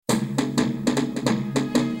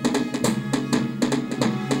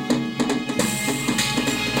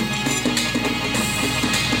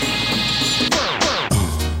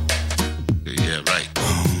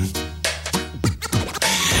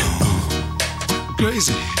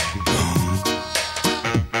crazy.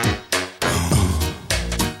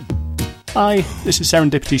 Hi, this is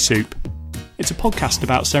Serendipity Soup. It's a podcast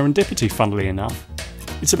about serendipity, funnily enough.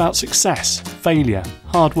 It's about success, failure,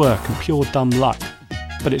 hard work and pure dumb luck.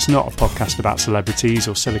 But it's not a podcast about celebrities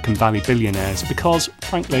or Silicon Valley billionaires because,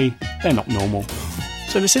 frankly, they're not normal.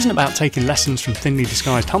 So this isn't about taking lessons from thinly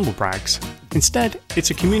disguised humblebrags. Instead,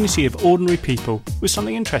 it's a community of ordinary people with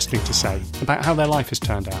something interesting to say about how their life has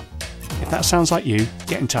turned out. If that sounds like you,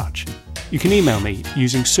 get in touch. You can email me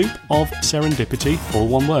using soupofserendipity, all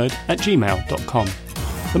one word, @gmail.com.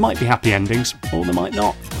 There might be happy endings, or there might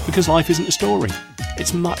not, because life isn't a story.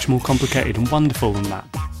 It's much more complicated and wonderful than that.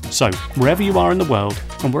 So, wherever you are in the world,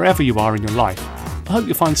 and wherever you are in your life, I hope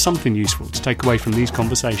you'll find something useful to take away from these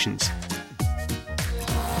conversations.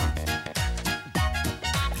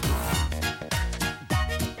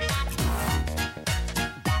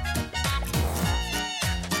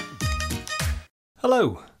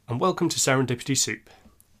 Hello, and welcome to Serendipity Soup,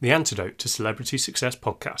 the antidote to celebrity success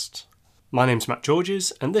podcasts. My name's Matt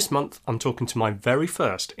Georges, and this month I'm talking to my very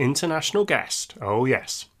first international guest. Oh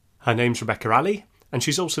yes. Her name's Rebecca Ali, and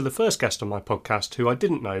she's also the first guest on my podcast who I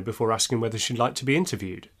didn't know before asking whether she'd like to be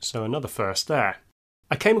interviewed, so another first there.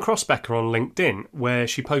 I came across Becca on LinkedIn, where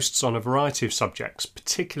she posts on a variety of subjects,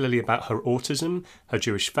 particularly about her autism, her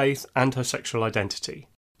Jewish faith, and her sexual identity.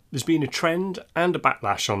 There's been a trend and a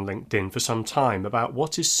backlash on LinkedIn for some time about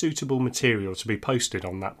what is suitable material to be posted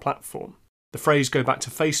on that platform. The phrase "go back to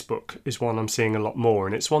Facebook" is one I'm seeing a lot more,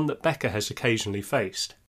 and it's one that Becca has occasionally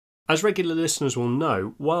faced. As regular listeners will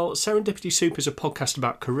know, while Serendipity Soup is a podcast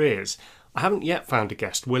about careers, I haven't yet found a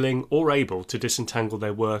guest willing or able to disentangle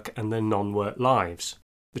their work and their non-work lives.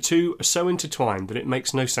 The two are so intertwined that it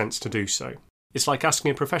makes no sense to do so. It's like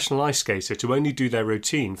asking a professional ice skater to only do their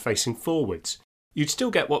routine facing forwards. You'd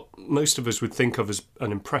still get what most of us would think of as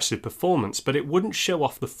an impressive performance, but it wouldn't show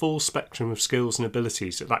off the full spectrum of skills and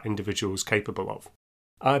abilities that individual is capable of.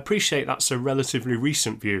 I appreciate that's a relatively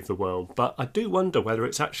recent view of the world, but I do wonder whether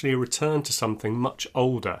it's actually a return to something much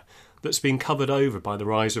older that's been covered over by the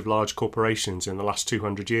rise of large corporations in the last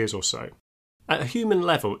 200 years or so. At a human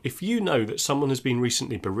level, if you know that someone has been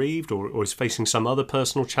recently bereaved or is facing some other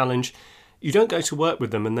personal challenge, you don't go to work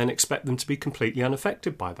with them and then expect them to be completely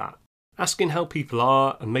unaffected by that. Asking how people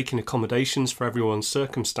are and making accommodations for everyone's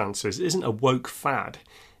circumstances isn't a woke fad.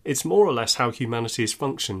 It's more or less how humanity has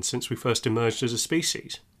functioned since we first emerged as a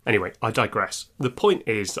species. Anyway, I digress. The point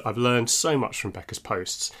is that I've learned so much from Becca's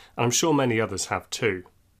posts, and I'm sure many others have too.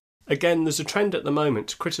 Again, there's a trend at the moment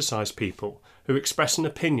to criticise people who express an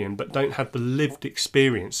opinion but don't have the lived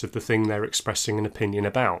experience of the thing they're expressing an opinion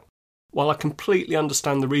about. While I completely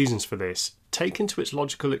understand the reasons for this, taken to its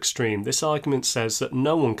logical extreme, this argument says that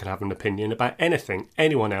no one can have an opinion about anything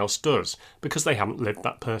anyone else does because they haven't lived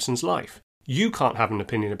that person's life. You can't have an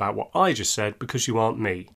opinion about what I just said because you aren't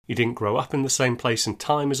me. You didn't grow up in the same place and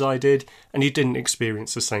time as I did, and you didn't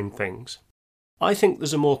experience the same things. I think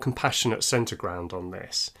there's a more compassionate centre ground on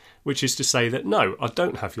this, which is to say that no, I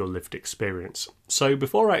don't have your lived experience. So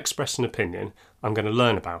before I express an opinion, I'm going to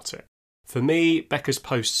learn about it. For me, Becca's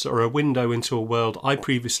posts are a window into a world I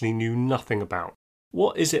previously knew nothing about.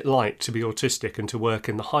 What is it like to be autistic and to work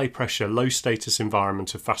in the high-pressure, low-status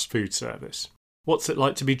environment of fast food service? What's it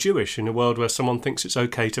like to be Jewish in a world where someone thinks it's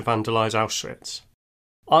okay to vandalise Auschwitz?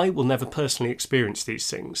 I will never personally experience these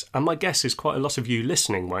things, and my guess is quite a lot of you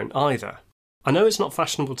listening won't either. I know it's not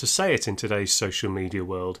fashionable to say it in today's social media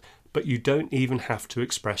world, but you don't even have to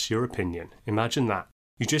express your opinion. Imagine that.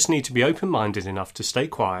 You just need to be open-minded enough to stay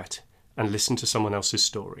quiet and listen to someone else's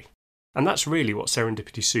story. And that's really what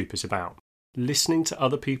Serendipity Soup is about. Listening to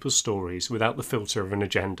other people's stories without the filter of an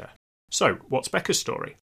agenda. So, what's Becca's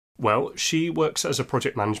story? Well, she works as a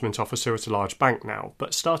project management officer at a large bank now,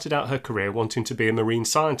 but started out her career wanting to be a marine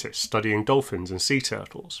scientist, studying dolphins and sea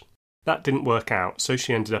turtles. That didn't work out, so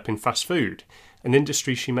she ended up in fast food, an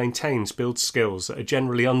industry she maintains builds skills that are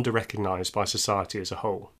generally under-recognised by society as a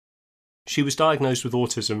whole. She was diagnosed with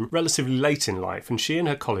autism relatively late in life, and she and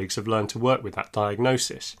her colleagues have learned to work with that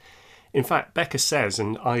diagnosis. In fact, Becca says,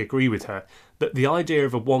 and I agree with her, that the idea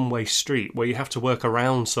of a one-way street where you have to work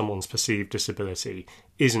around someone's perceived disability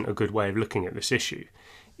isn't a good way of looking at this issue.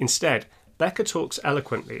 Instead, Becca talks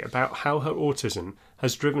eloquently about how her autism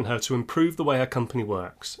has driven her to improve the way her company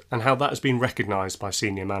works, and how that has been recognised by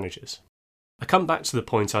senior managers. I come back to the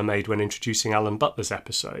point I made when introducing Alan Butler's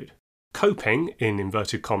episode. Coping, in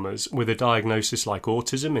inverted commas, with a diagnosis like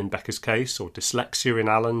autism in Becca's case, or dyslexia in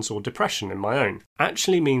Alan's, or depression in my own,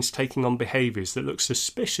 actually means taking on behaviours that look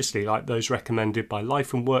suspiciously like those recommended by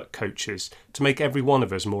life and work coaches to make every one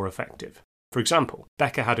of us more effective. For example,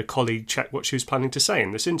 Becca had a colleague check what she was planning to say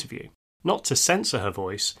in this interview. Not to censor her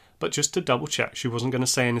voice, but just to double check she wasn't going to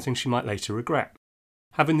say anything she might later regret.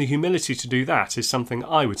 Having the humility to do that is something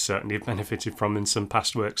I would certainly have benefited from in some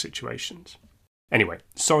past work situations. Anyway,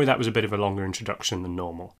 sorry that was a bit of a longer introduction than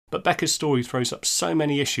normal, but Becca's story throws up so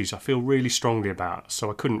many issues I feel really strongly about,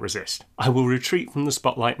 so I couldn't resist. I will retreat from the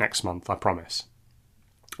spotlight next month, I promise.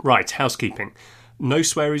 Right, housekeeping. No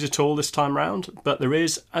swearies at all this time round, but there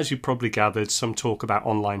is, as you probably gathered, some talk about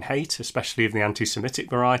online hate, especially of the anti-Semitic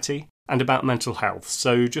variety, and about mental health,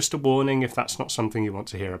 so just a warning if that's not something you want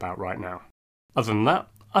to hear about right now. Other than that,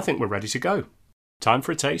 I think we're ready to go. Time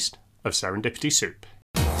for a taste of Serendipity Soup.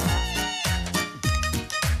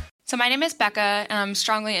 So my name is Becca, and I'm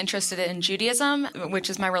strongly interested in Judaism, which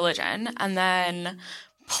is my religion, and then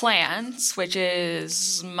plants, which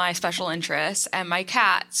is my special interest, and my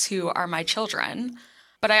cats, who are my children.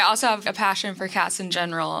 But I also have a passion for cats in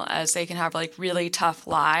general, as they can have really tough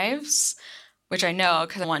lives, which I know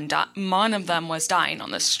because one of them was dying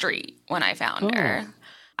on the street when I found her.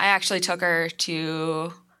 I actually took her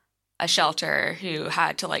to a shelter who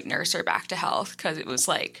had to nurse her back to health because it was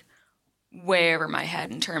way over my head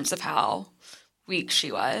in terms of how weak she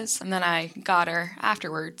was. And then I got her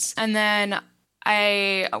afterwards. And then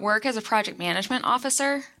I work as a project management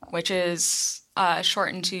officer, which is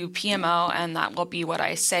shortened to PMO, and that will be what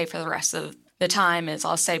I say for the rest of the time is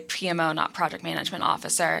I'll say PMO, not project management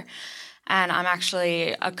officer. And I'm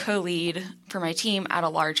actually a co-lead for my team at a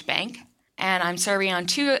large bank. And I'm serving on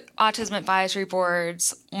 2 autism advisory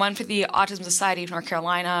boards, one for the Autism Society of North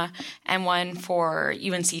Carolina and one for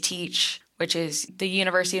UNC Teach, which is the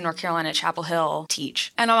University of North Carolina at Chapel Hill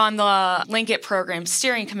Teach. And I'm on the Link It Program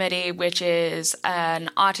Steering Committee, which is an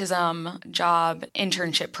autism job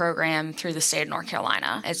internship program through the state of North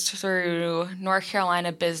Carolina. It's through North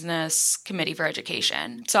Carolina Business Committee for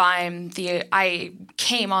Education. So I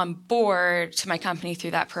came on board to my company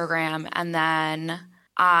through that program, and then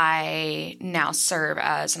I now serve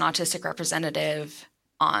as an autistic representative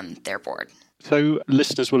on their board. So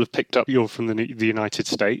listeners will have picked up you're from the United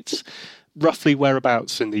States. Roughly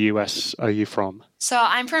whereabouts in the US are you from? So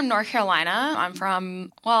I'm from North Carolina. I'm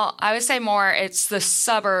from, I would say more it's the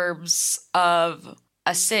suburbs of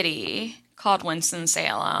a city called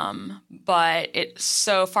Winston-Salem, but it's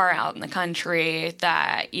so far out in the country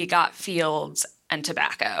that you got fields and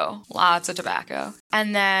tobacco, lots of tobacco.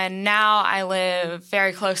 And then now I live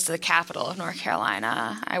very close to the capital of North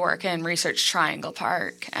Carolina. I work in Research Triangle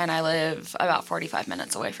Park, and I live about 45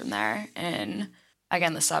 minutes away from there in,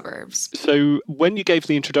 again, the suburbs. So when you gave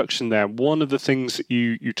the introduction there, one of the things that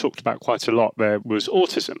you talked about quite a lot there was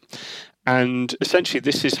autism. And essentially,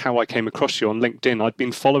 this is how I came across you on LinkedIn. I'd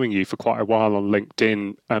been following you for quite a while on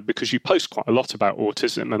LinkedIn because you post quite a lot about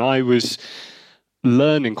autism, and I was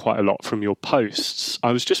learning quite a lot from your posts.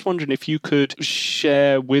 I was just wondering if you could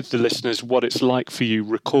share with the listeners what it's like for you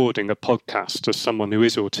recording a podcast as someone who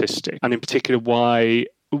is autistic, and in particular why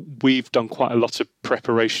we've done quite a lot of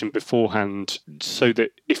preparation beforehand so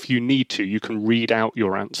that if you need to, you can read out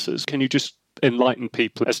your answers. Can you just enlighten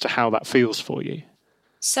people as to how that feels for you?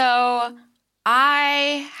 So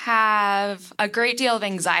I have a great deal of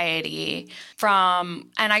anxiety and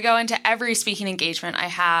I go into every speaking engagement I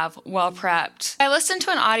have well prepped. I listened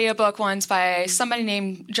to an audiobook once by somebody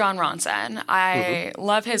named John Ronson. I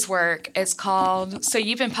love his work. It's called So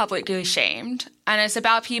You've Been Publicly Shamed. And it's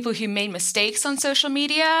about people who made mistakes on social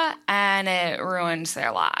media and it ruined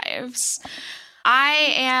their lives.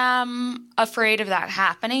 I am afraid of that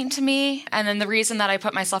happening to me. And then the reason that I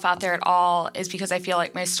put myself out there at all is because I feel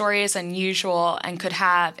like my story is unusual and could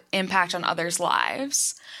have impact on others'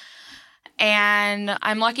 lives. And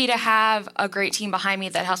I'm lucky to have a great team behind me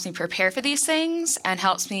that helps me prepare for these things and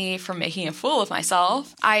helps me from making a fool of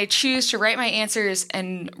myself. I choose to write my answers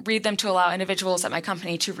and read them to allow individuals at my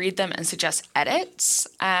company to read them and suggest edits.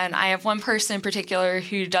 And I have one person in particular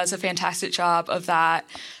who does a fantastic job of that.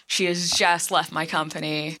 She has just left my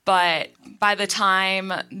company. But by the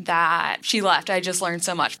time that she left, I just learned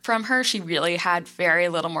so much from her. She really had very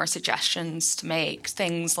little more suggestions to make.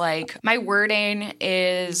 Things like my wording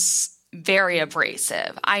is very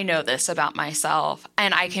abrasive. I know this about myself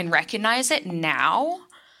and I can recognize it now,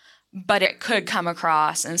 but it could come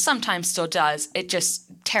across, and sometimes still does, it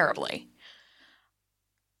just terribly.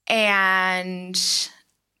 And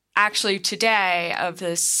actually today of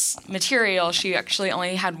this material, she actually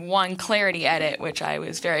only had one clarity edit, which I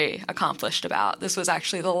was very accomplished about. This was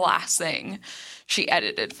actually the last thing she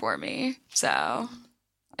edited for me. So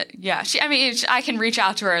yeah, I can reach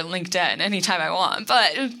out to her on LinkedIn anytime I want,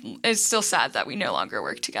 but it's still sad that we no longer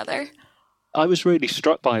work together. I was really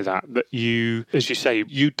struck by that you, as you say,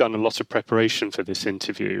 you'd done a lot of preparation for this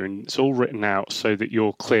interview and it's all written out so that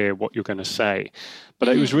you're clear what you're going to say. But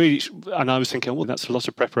it was really, and I was thinking, well, that's a lot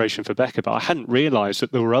of preparation for Becca, but I hadn't realised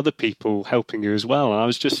that there were other people helping you as well. And I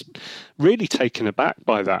was just really taken aback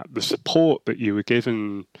by that. The support that you were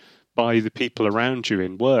given by the people around you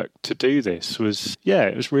in work to do this was,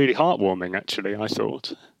 it was really heartwarming, actually, I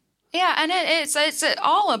thought. Yeah, and it's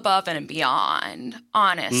all above and beyond,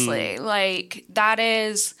 honestly. Like, that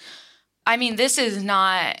is, I mean, this is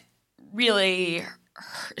not really,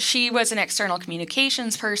 she was an external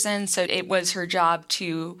communications person, so it was her job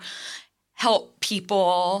to help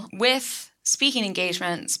people with speaking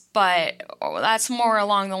engagements, but that's more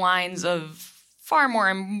along the lines of far more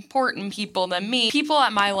important people than me. People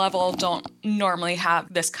at my level don't normally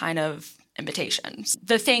have this kind of invitations.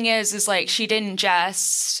 The thing is like, she didn't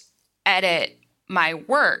just edit my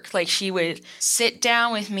work. Like, she would sit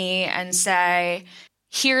down with me and say,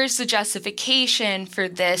 here's the justification for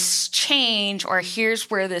this change, or here's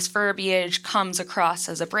where this verbiage comes across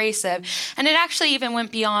as abrasive. And it actually even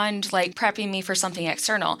went beyond like prepping me for something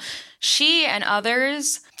external. She and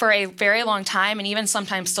others for a very long time, and even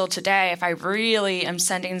sometimes still today, if I really am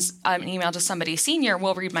sending an email to somebody senior,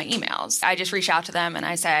 will read my emails. I just reach out to them and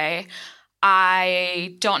I say,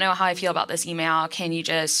 I don't know how I feel about this email. Can you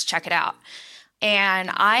just check it out? And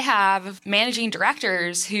I have managing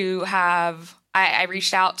directors who have, I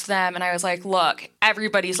reached out to them and I was like, look,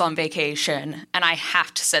 everybody's on vacation and I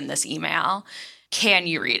have to send this email. Can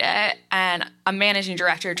you read it? And a managing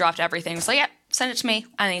director dropped everything. Was like, yeah, send it to me.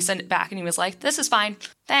 And he sent it back and he was like, this is fine.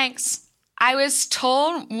 Thanks. I was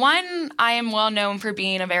told, one, I am well known for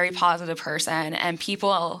being a very positive person and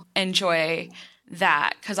people enjoy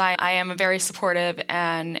that because I am a very supportive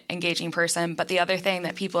and engaging person. But the other thing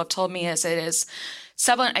that people have told me is it is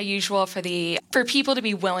somewhat unusual for people to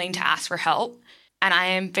be willing to ask for help. And I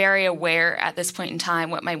am very aware at this point in time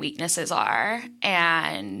what my weaknesses are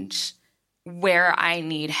and where I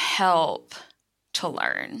need help to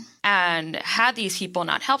learn. And had these people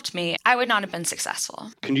not helped me, I would not have been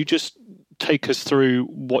successful. Can you just take us through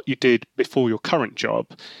what you did before your current job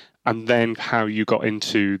and then how you got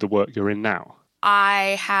into the work you're in now?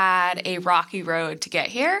 I had a rocky road to get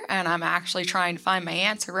here, and I'm actually trying to find my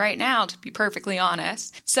answer right now, to be perfectly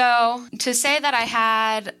honest. So to say that I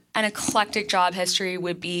had an eclectic job history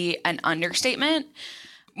would be an understatement.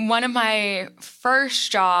 One of my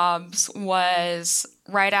first jobs was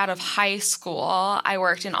right out of high school. I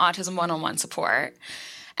worked in autism one-on-one support,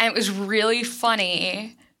 and it was really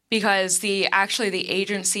funny because the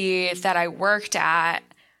agency that I worked at,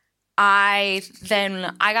 I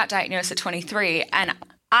got diagnosed at 23 and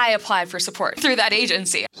I applied for support through that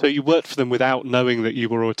agency. So you worked for them without knowing that you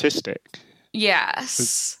were autistic?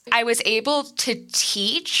 Yes. I was able to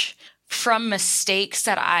teach from mistakes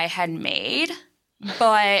that I had made,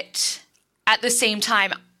 but at the same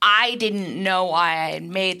time, I didn't know why I had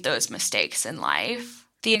made those mistakes in life.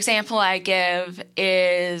 The example I give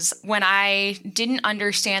is when I didn't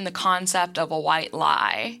understand the concept of a white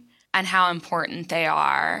lie and how important they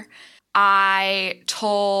are, I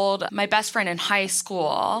told my best friend in high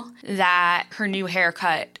school that her new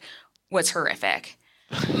haircut was horrific.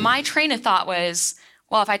 My train of thought was,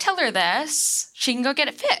 well, if I tell her this, she can go get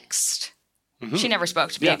it fixed. Mm-hmm. She never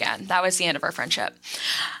spoke to me again. That was the end of our friendship.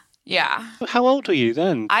 Yeah. How old were you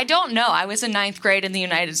then? I don't know. I was in 9th grade in the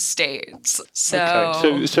United States.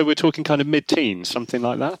 Okay. So we're talking kind of mid-teens, something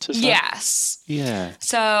like that? Yes. Yeah.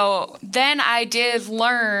 So then I did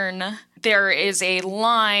learn there is a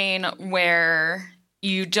line where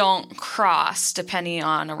you don't cross depending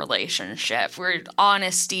on a relationship, where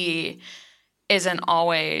honesty isn't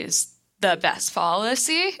always the best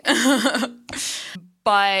policy.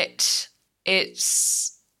 But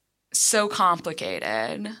it's so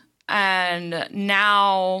complicated. And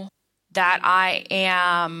now that I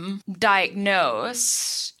am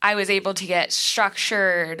diagnosed, I was able to get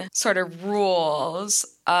structured sort of rules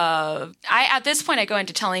of, at this point, I go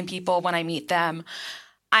into telling people when I meet them,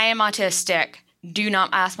 I am autistic. Do not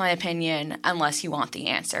ask my opinion unless you want the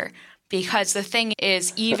answer. Because the thing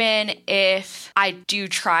is, even if I do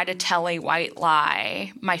try to tell a white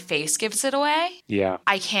lie, my face gives it away. Yeah.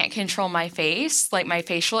 I can't control my face, like my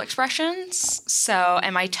facial expressions.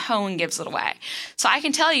 And my tone gives it away. So I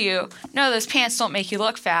can tell you, no, those pants don't make you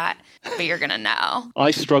look fat, but you're going to know.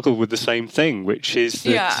 I struggle with the same thing, which is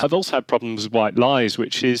that I've also had problems with white lies,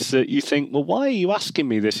 which is that you think, well, why are you asking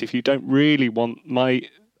me this if you don't really want my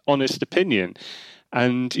honest opinion?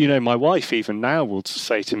 And, my wife even now will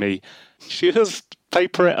say to me, just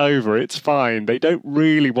paper it over. It's fine. They don't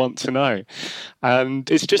really want to know. And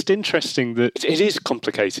it's just interesting that it is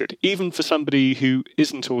complicated. Even for somebody who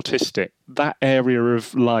isn't autistic, that area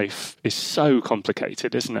of life is so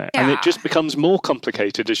complicated, isn't it? Yeah. And it just becomes more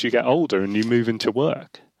complicated as you get older and you move into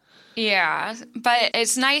work. Yeah, but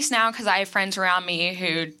it's nice now because I have friends around me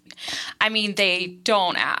who, they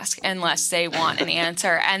don't ask unless they want an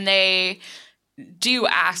answer, and they do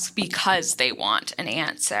ask because they want an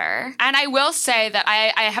answer. And I will say that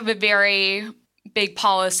I have a very big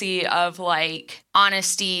policy of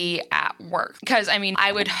honesty at work, because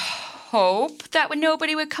I would hope that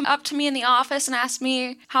nobody would come up to me in the office and ask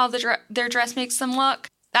me how their dress makes them look.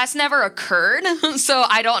 That's never occurred, so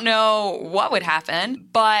I don't know what would happen.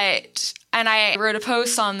 And I wrote a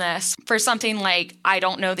post on this for something like, I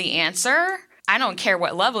don't know the answer. I don't care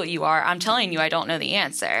what level you are. I'm telling you I don't know the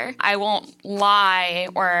answer. I won't lie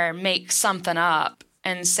or make something up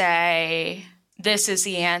and say, this is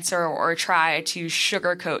the answer, or try to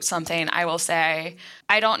sugarcoat something. I will say,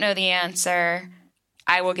 I don't know the answer.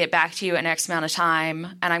 I will get back to you in X amount of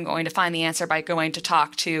time, and I'm going to find the answer by going to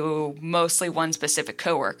talk to mostly one specific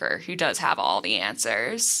coworker who does have all the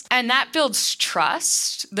answers. And that builds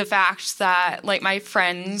trust. The fact that, my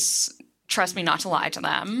friends trust me not to lie to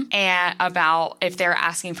them and about if they're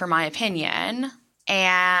asking for my opinion.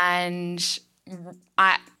 And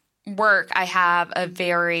at work, I have a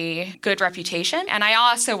very good reputation. And I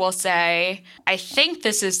also will say, I think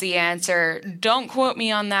this is the answer. Don't quote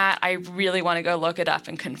me on that. I really want to go look it up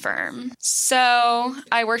and confirm. So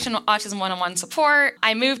I worked in autism one-on-one support.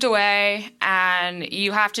 I moved away, and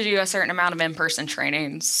you have to do a certain amount of in-person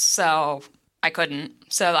trainings. So I couldn't.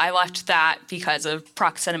 So I left that because of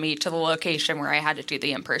proximity to the location where I had to do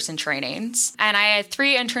the in-person trainings. And I had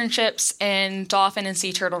 3 internships in dolphin and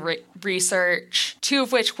sea turtle research, 2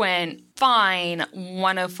 of which went fine,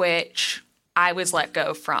 1 of which I was let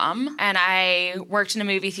go from. And I worked in a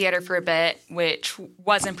movie theater for a bit, which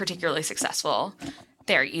wasn't particularly successful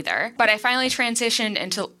there either. But I finally transitioned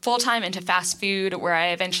into full-time into fast food, where I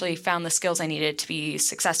eventually found the skills I needed to be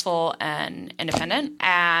successful and independent.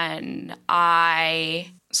 And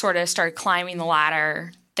I sort of started climbing the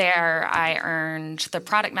ladder. There, I earned the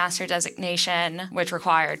product master designation, which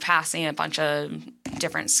required passing a bunch of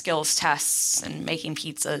different skills tests and making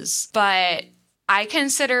pizzas. But I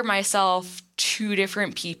consider myself 2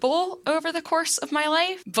 different people over the course of my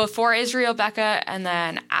life, before Israel Becca and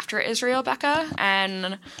then after Israel Becca.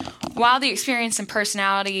 And while the experience and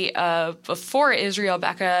personality of before Israel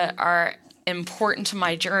Becca are important to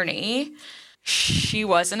my journey, she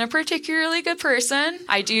wasn't a particularly good person.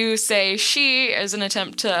 I do say she as an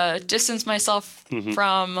attempt to distance myself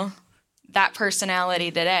from that personality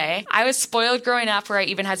today. I was spoiled growing up, where I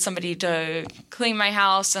even had somebody to clean my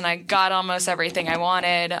house, and I got almost everything I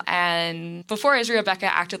wanted. And before Israel Becca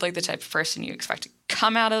acted like the type of person you expect to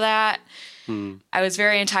come out of that. I was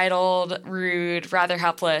very entitled, rude, rather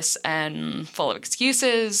helpless, and full of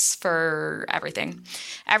excuses for everything.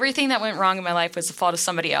 Everything that went wrong in my life was the fault of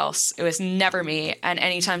somebody else. It was never me. And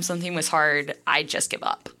anytime something was hard, I'd just give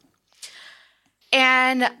up.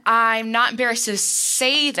 And I'm not embarrassed to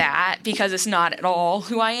say that, because it's not at all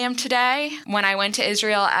who I am today. When I went to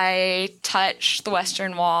Israel, I touched the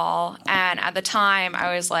Western Wall. And at the time,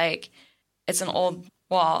 I was like, it's an old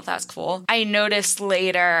wall. That's cool. I noticed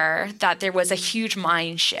later that there was a huge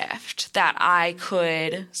mind shift that I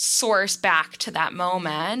could source back to that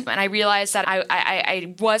moment. And I realized that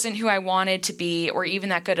I wasn't who I wanted to be, or even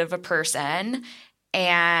that good of a person.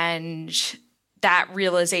 And that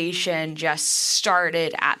realization just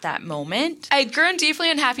started at that moment. I'd grown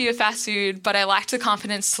deeply unhappy with fast food, but I lacked the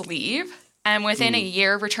confidence to leave. And within a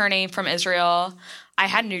year of returning from Israel, I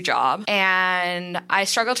had a new job. And I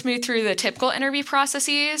struggled to move through the typical interview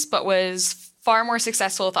processes, but was far more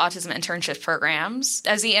successful with autism internship programs,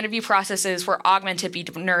 as the interview processes were augmented to be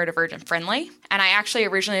neurodivergent friendly. And I actually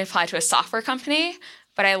originally applied to a software company,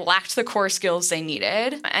 but I lacked the core skills they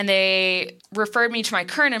needed. And they referred me to my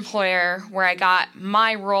current employer, where I got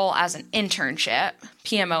my role as an internship,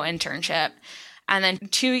 PMO internship. And then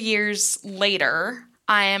 2 years later,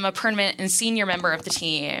 I am a permanent and senior member of the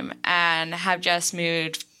team and have just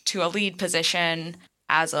moved to a lead position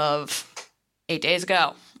as of 8 days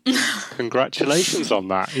ago. Congratulations on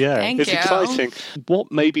that. Yeah, Thank it's you. exciting.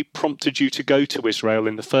 What maybe prompted you to go to Israel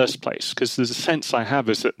in the first place? Because there's a sense I have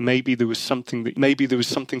is that maybe there was something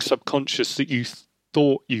subconscious that you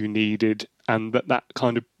thought you needed, and that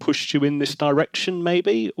kind of pushed you in this direction,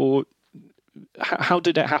 maybe? Or how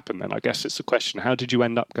did it happen then? I guess it's the question. How did you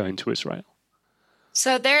end up going to Israel?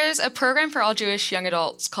 So there's a program for all Jewish young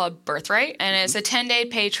adults called Birthright, and it's a 10-day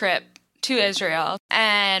paid trip to Israel.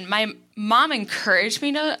 And my mom encouraged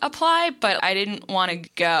me to apply, but I didn't want to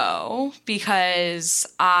go because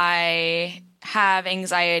I have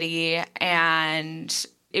anxiety and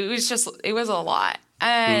it was a lot.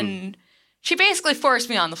 And she basically forced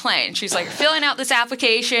me on the plane. She's like, filling out this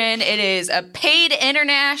application. It is a paid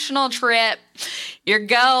international trip. You're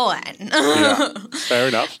going. Yeah, fair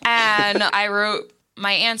enough. And I wrote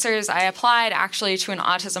my answers. I applied actually to an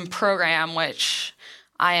autism program, which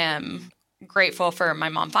I am grateful for my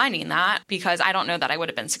mom finding that because I don't know that I would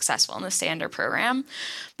have been successful in the standard program.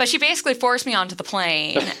 But she basically forced me onto the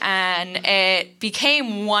plane and it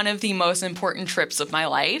became one of the most important trips of my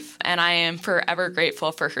life. And I am forever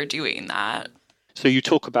grateful for her doing that. So you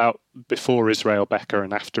talk about before Israel Becker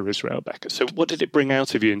and after Israel Becker. So what did it bring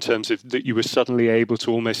out of you in terms of that you were suddenly able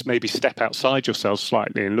to almost maybe step outside yourself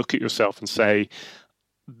slightly and look at yourself and say,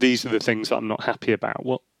 these are the things I'm not happy about?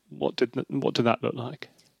 What did that look like?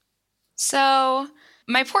 So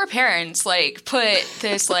my poor parents put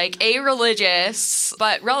this a religious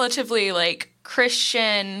but relatively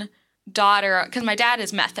Christian daughter, because my dad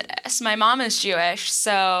is Methodist. My mom is Jewish.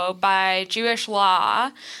 So by Jewish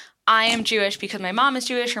law, I am Jewish because my mom is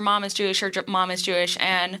Jewish, her mom is Jewish, her mom is Jewish,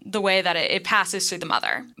 and the way that it passes through the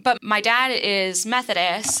mother. But my dad is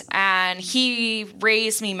Methodist, and he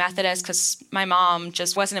raised me Methodist because my mom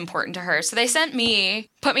just wasn't important to her. So they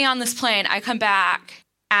put me on this plane. I come back,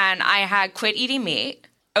 and I had quit eating meat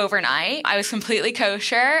overnight. I was completely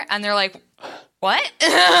kosher, and they're like, what? And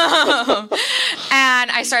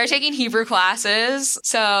I started taking Hebrew classes.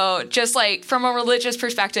 So just from a religious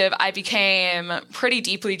perspective, I became pretty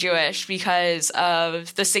deeply Jewish because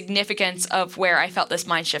of the significance of where I felt this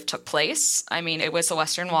mind shift took place. I mean, it was the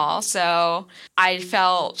Western Wall. So I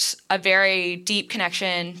felt a very deep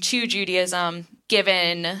connection to Judaism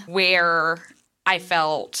given where I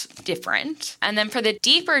felt different. And then for the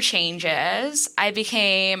deeper changes, I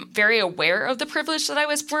became very aware of the privilege that I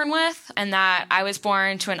was born with and that I was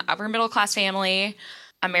born to an upper middle class family,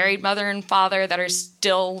 a married mother and father that are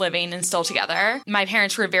still living and still together. My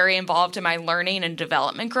parents were very involved in my learning and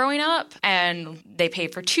development growing up, and they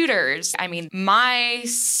paid for tutors. I mean, my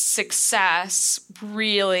success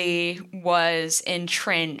really was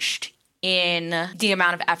entrenched in the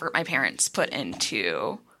amount of effort my parents put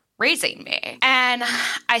into raising me. And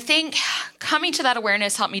I think coming to that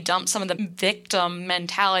awareness helped me dump some of the victim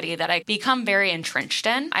mentality that I'd become very entrenched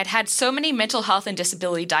in. I'd had so many mental health and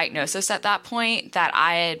disability diagnoses at that point that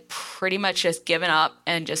I had pretty much just given up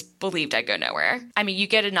and just believed I'd go nowhere. I mean, you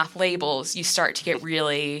get enough labels, you start to get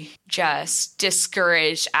really just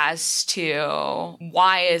discouraged as to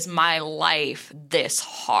why is my life this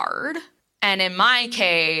hard? And in my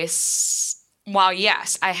case, while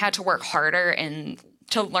yes, I had to work harder and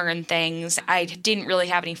to learn things. I didn't really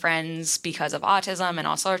have any friends because of autism and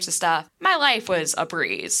all sorts of stuff. My life was a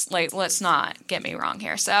breeze. Let's not get me wrong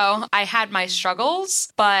here. So I had my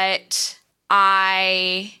struggles, but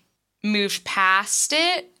I moved past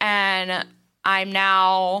it and I'm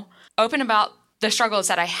now open about the struggles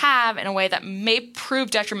that I have in a way that may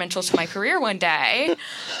prove detrimental to my career one day.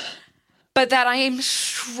 But that I am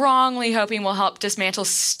strongly hoping will help dismantle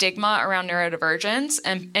stigma around neurodivergence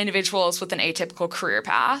and individuals with an atypical career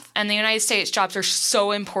path. And the United States, jobs are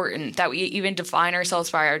so important that we even define ourselves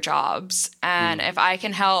by our jobs. And if I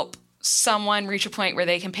can help someone reach a point where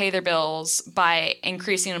they can pay their bills by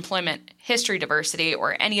increasing employment history diversity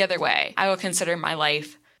or any other way, I will consider my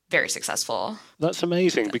life very successful. That's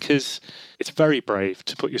amazing because it's very brave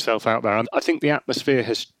to put yourself out there. And I think the atmosphere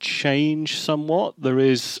has changed somewhat. There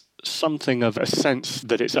is something of a sense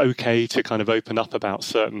that it's okay to kind of open up about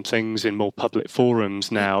certain things in more public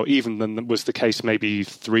forums now, even than was the case maybe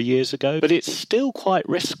 3 years ago. But it's still quite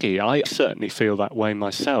risky. I certainly feel that way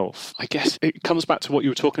myself. I guess it comes back to what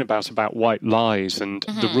you were talking about white lies and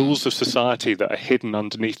the rules of society that are hidden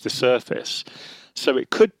underneath the surface. So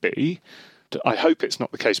it could be, I hope it's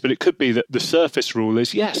not the case, but it could be that the surface rule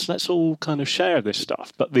is, yes, let's all kind of share this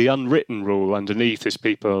stuff. But the unwritten rule underneath is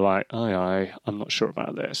people are like, I'm not sure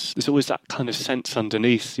about this. There's always that kind of sense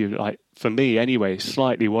underneath you, like, for me anyway,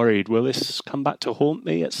 slightly worried, will this come back to haunt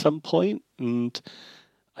me at some point? And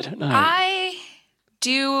I don't know. I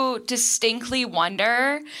do distinctly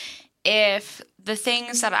wonder if the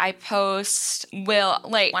things that I post will,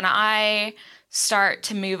 when I start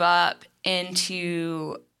to move up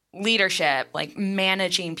into leadership, like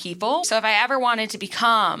managing people. So if I ever wanted to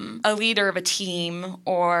become a leader of a team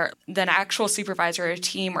or the actual supervisor of a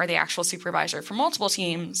team or the actual supervisor for multiple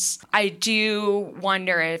teams, I do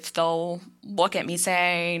wonder if they'll look at me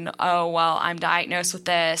saying, oh, well, I'm diagnosed with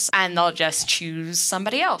this, and they'll just choose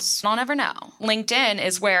somebody else. I'll never know. LinkedIn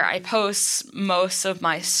is where I post most of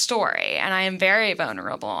my story, and I am very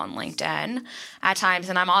vulnerable on LinkedIn at times,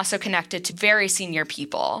 and I'm also connected to very senior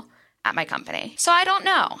people at my company. So I don't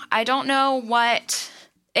know. I don't know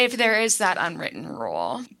if there is that unwritten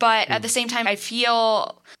rule. But at the same time, I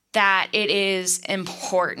feel that it is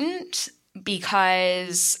important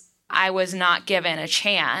because I was not given a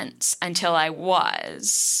chance until I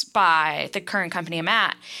was by the current company I'm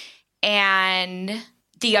at. And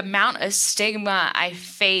the amount of stigma I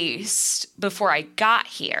faced before I got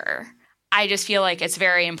here, I just feel like it's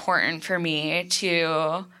very important for me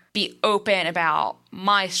to be open about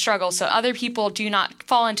my struggle so other people do not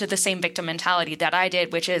fall into the same victim mentality that I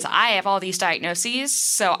did, which is I have all these diagnoses,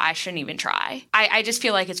 so I shouldn't even try. I just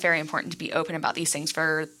feel like it's very important to be open about these things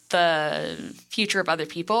for the future of other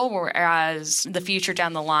people, whereas the future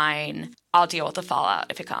down the line, I'll deal with the fallout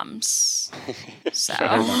if it comes. So,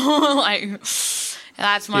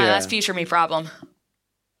 that's future me problem.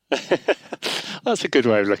 That's a good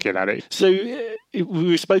way of looking at it. So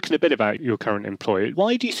we've spoken a bit about your current employer.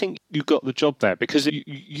 Why do you think you got the job there? Because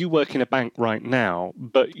you work in a bank right now,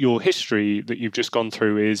 but your history that you've just gone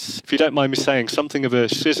through is, if you don't mind me saying, something of a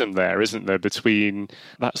schism there, isn't there, between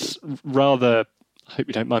that's rather, I hope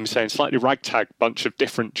you don't mind me saying, slightly ragtag bunch of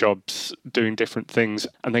different jobs doing different things,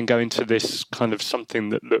 and then going to this kind of something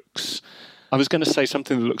that looks, I was going to say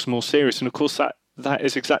something that looks more serious, and of course that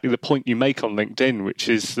is exactly the point you make on LinkedIn, which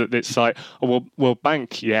is that it's like, oh, well,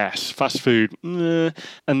 bank, yes, fast food,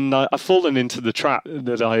 and I've fallen into the trap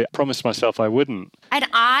that I promised myself I wouldn't. And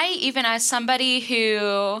I, even as somebody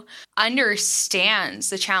who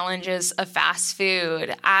understands the challenges of fast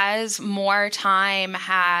food, as more time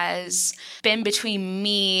has been between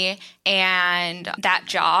me and that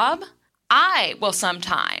job, I will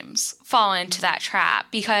sometimes fall into that trap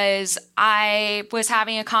because I was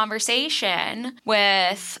having a conversation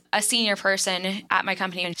with a senior person at my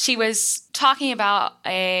company, and she was talking about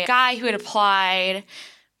a guy who had applied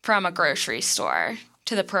from a grocery store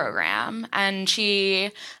to the program, and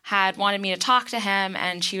she had wanted me to talk to him,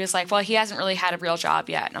 and she was like, well, he hasn't really had a real job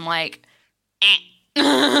yet. And I'm like,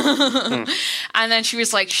 And then she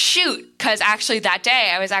was like, shoot, because actually that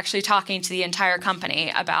day I was actually talking to the entire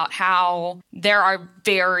company about how there are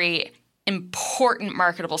very important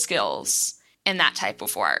marketable skills in that type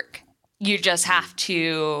of work. You just have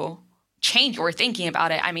to change your thinking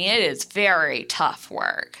about it. I mean, it is very tough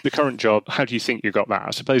work. The current job, how do you think you got that?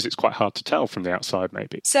 I suppose it's quite hard to tell from the outside,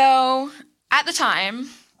 maybe. So at the time,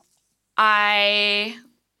 I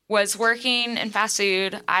was working in fast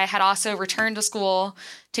food. I had also returned to school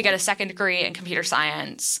to get a second degree in computer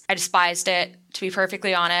science. I despised it, to be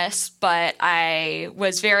perfectly honest, but I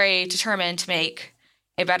was very determined to make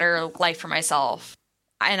a better life for myself.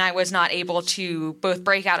 And I was not able to both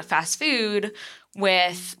break out of fast food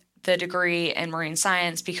with the degree in marine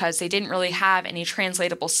science because they didn't really have any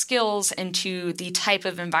translatable skills into the type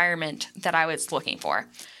of environment that I was looking for,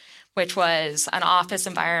 which was an office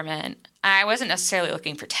environment. I wasn't necessarily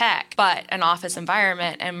looking for tech, but an office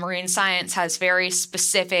environment, and marine science has very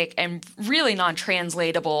specific and really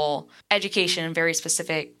non-translatable education and very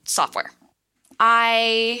specific software.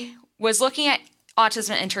 I was looking at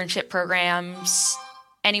autism internship programs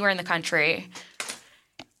anywhere in the country,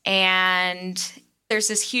 and there's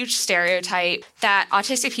this huge stereotype that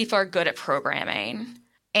autistic people are good at programming.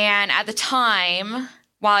 And at the time,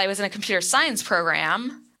 while I was in a computer science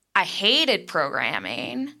program, I hated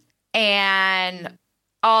programming. And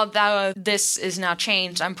although this is now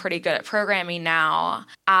changed, I'm pretty good at programming now.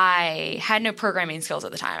 I had no programming skills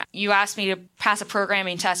at the time. You asked me to pass a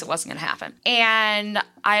programming test, it wasn't going to happen. And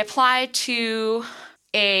I applied to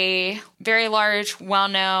a very large,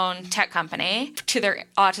 well-known tech company to their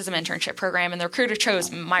autism internship program, and the recruiter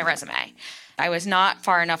chose my resume. I was not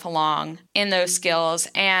far enough along in those skills.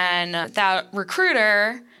 And that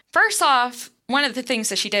recruiter, first off, one of the things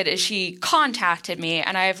that she did is she contacted me,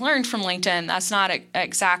 and I've learned from LinkedIn that's not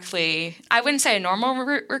exactly, I wouldn't say a normal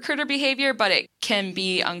recruiter behavior, but it can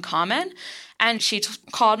be uncommon. And she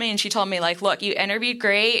called me and she told me, like, look, you interviewed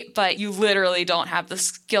great, but you literally don't have the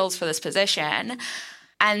skills for this position.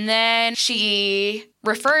 And then she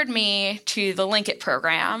referred me to the Linkit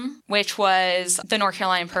program, which was the North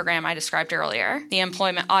Carolina program I described earlier, the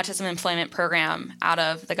autism employment program out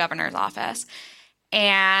of the governor's office.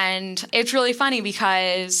 And it's really funny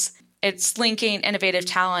because it's linking innovative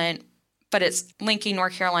talent but it's Linking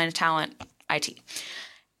North Carolina Talent IT.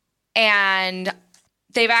 And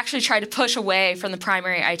they've actually tried to push away from the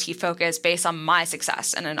primary IT focus based on my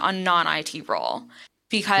success in a non-IT role.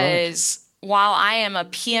 Because while I am a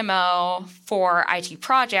PMO for IT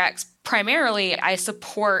projects, primarily I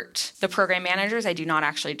support the program managers. I do not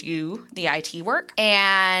actually do the IT work.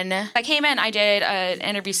 And I came in, I did an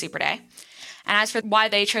interview super day. And as for why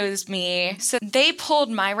they chose me, so they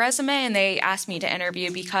pulled my resume and they asked me to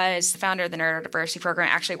interview because the founder of the Neurodiversity program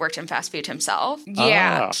actually worked in fast food himself.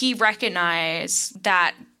 Yeah, he recognized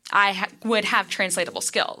that I would have translatable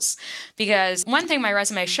skills. Because one thing my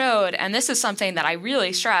resume showed, and this is something that I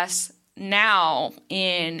really stress now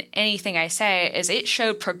in anything I say, is it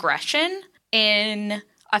showed progression in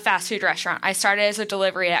a fast food restaurant. I started as a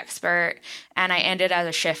delivery expert and I ended as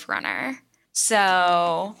a shift runner.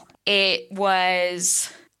 So it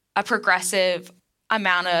was a progressive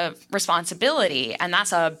amount of responsibility, and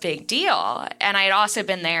that's a big deal. And I had also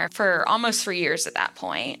been there for almost 3 years at that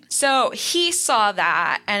point. So he saw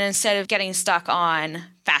that, and instead of getting stuck on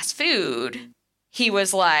fast food, he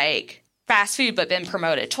was like, fast food, but been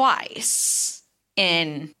promoted twice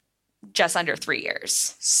in just under 3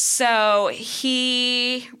 years. So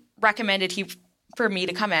he recommended for me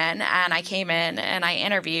to come in, and I came in and I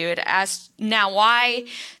interviewed. As now, why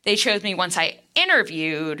they chose me once I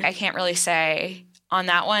interviewed, I can't really say on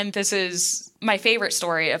that one. This is my favorite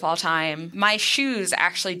story of all time. My shoes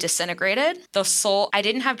actually disintegrated. The sole, I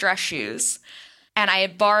didn't have dress shoes, and I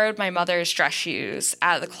had borrowed my mother's dress shoes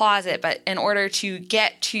out of the closet, but in order to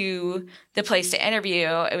get to the place to interview,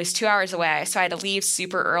 it was 2 hours away, so I had to leave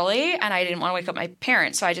super early, and I didn't want to wake up my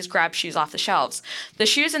parents, so I just grabbed shoes off the shelves. The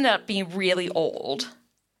shoes ended up being really old,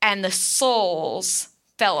 and the soles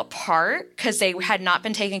fell apart because they had not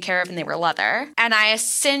been taken care of and they were leather. And I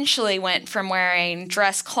essentially went from wearing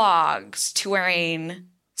dress clogs to wearing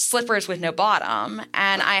slippers with no bottom,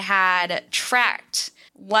 and I had tracked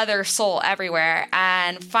leather sole everywhere.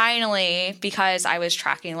 And finally, because I was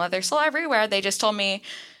tracking leather sole everywhere, they just told me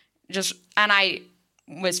and I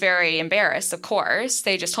was very embarrassed, of course.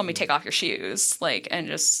 They just told me, take off your shoes,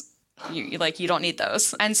 you don't need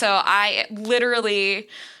those. And so I literally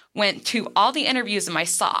went to all the interviews in my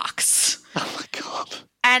socks. Oh my God.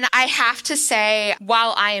 And I have to say,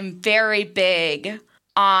 while I am very big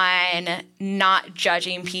on not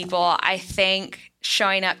judging people, I think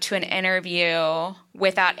showing up to an interview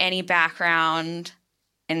without any background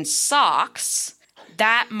in socks,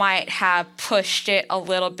 that might have pushed it a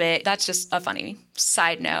little bit. That's just a funny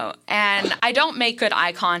side note. And I don't make good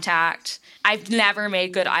eye contact. I've never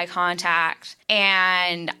made good eye contact.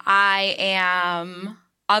 And I am,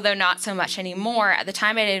 although not so much anymore, at the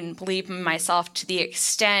time I didn't believe in myself to the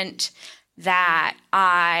extent that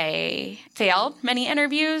I failed many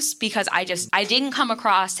interviews because I didn't come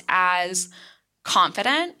across as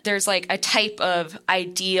confident. There's like a type of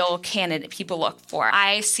ideal candidate people look for.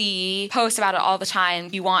 I see posts about it all the time.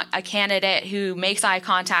 You want a candidate who makes eye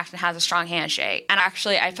contact and has a strong handshake. And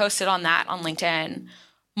actually, I posted on that on LinkedIn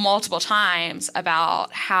multiple times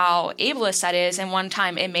about how ableist that is. And one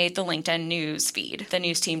time it made the LinkedIn news feed. The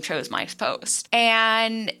news team chose my post.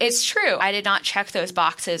 And it's true. I did not check those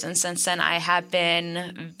boxes. And since then, I have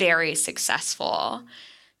been very successful.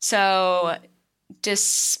 So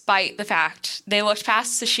despite the fact they looked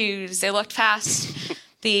past the shoes, they looked past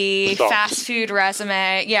the fast food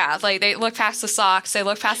resume. Yeah, like they looked past the socks, they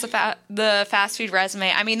looked past the fast food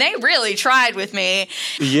resume. I mean, they really tried with me.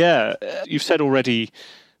 Yeah, you've said already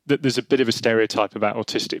that there's a bit of a stereotype about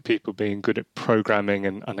autistic people being good at programming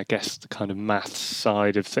and I guess the kind of maths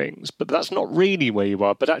side of things, but that's not really where you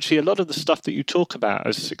are. But actually a lot of the stuff that you talk about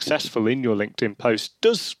as successful in your LinkedIn post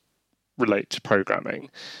does relate to programming.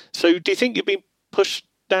 So do you think you've been pushed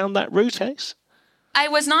down that route, Ace? I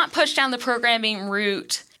was not pushed down the programming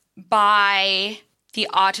route by the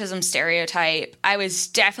autism stereotype. I was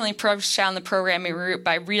definitely pushed down the programming route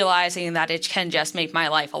by realizing that it can just make my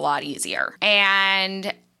life a lot easier.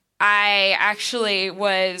 And I actually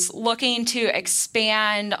was looking to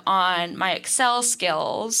expand on my Excel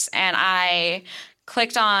skills, and I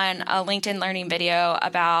clicked on a LinkedIn Learning video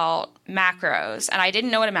about macros, and I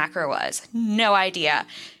didn't know what a macro was. No idea.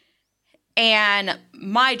 And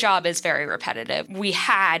my job is very repetitive. We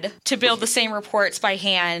had to build the same reports by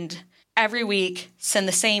hand every week, send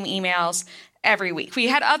the same emails every week. We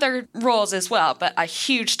had other roles as well, but a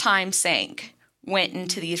huge time sink went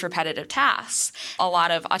into these repetitive tasks. A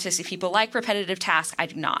lot of autistic people like repetitive tasks. I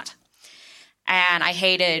do not. And I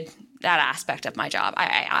hated that aspect of my job.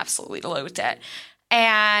 I absolutely loathed it.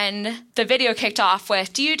 And the video kicked off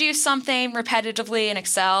with, do you do something repetitively in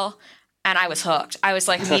Excel? And I was hooked. I was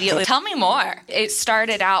like, immediately, tell me more. It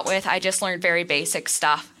started out with, I just learned very basic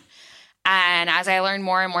stuff. And as I learned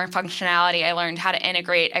more and more functionality, I learned how to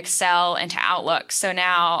integrate Excel into Outlook. So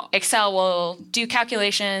now Excel will do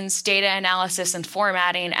calculations, data analysis, and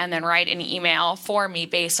formatting, and then write an email for me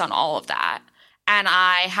based on all of that. And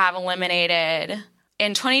I have eliminated,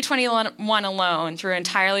 in 2021 alone, through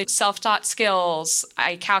entirely self-taught skills,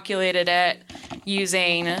 I calculated it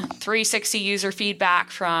using 360 user feedback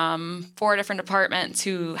from 4 different departments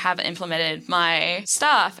who have implemented my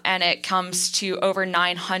stuff, and it comes to over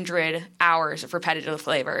 900 hours of repetitive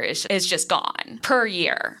labor is just gone per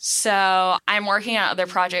year. So I'm working on other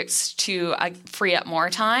projects to free up more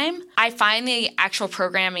time. I find the actual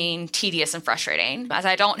programming tedious and frustrating, as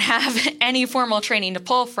I don't have any formal training to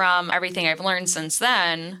pull from. Everything I've learned since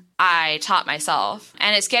then, I taught myself.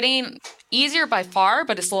 And it's getting easier by far,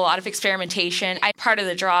 but it's a lot of experimentation. Part of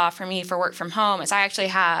the draw for me for work from home is I actually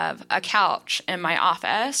have a couch in my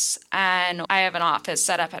office, and I have an office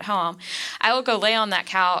set up at home. I will go lay on that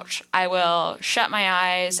couch, I will shut my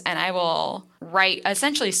eyes, and I will write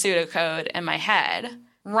essentially pseudocode in my head,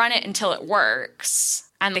 run it until it works,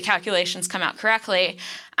 and the calculations come out correctly,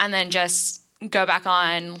 and then just go back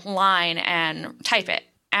online and type it.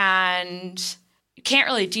 And you can't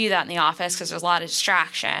really do that in the office because there's a lot of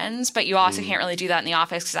distractions, but you also can't really do that in the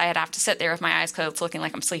office because I'd have to sit there with my eyes closed looking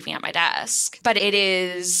like I'm sleeping at my desk. But it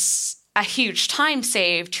is a huge time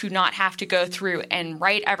save to not have to go through and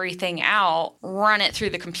write everything out, run it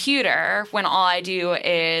through the computer, when all I do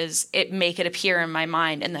is make it appear in my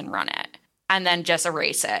mind and then run it. And then just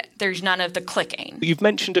erase it. There's none of the clicking. You've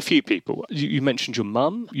mentioned a few people. You mentioned your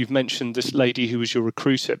mum. You've mentioned this lady who was your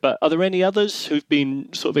recruiter. But are there any others who've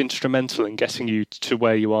been sort of instrumental in getting you to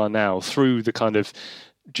where you are now through the kind of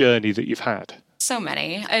journey that you've had? So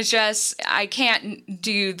many. It's just, I can't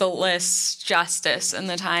do the list justice in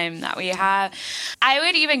the time that we have. I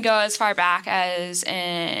would even go as far back as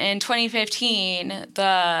in 2015,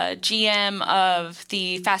 the GM of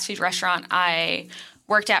the fast food restaurant I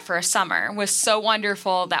worked at for a summer was so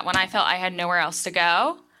wonderful that when I felt I had nowhere else to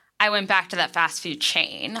go, I went back to that fast food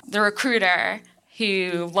chain. The recruiter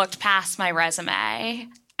who looked past my resume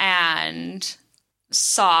and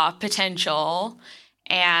saw potential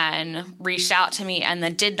and reached out to me and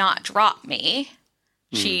then did not drop me.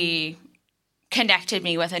 She connected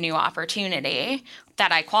me with a new opportunity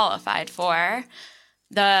that I qualified for.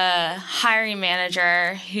 The hiring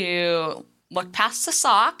manager who looked past the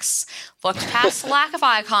socks, looked past the lack of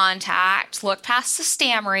eye contact, looked past the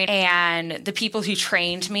stammering, and the people who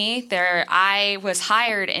trained me. I was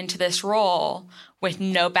hired into this role with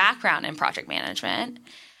no background in project management,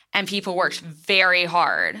 and people worked very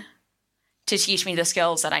hard to teach me the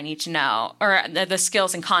skills that I need to know, or the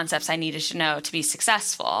skills and concepts I needed to know to be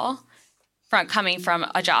successful coming from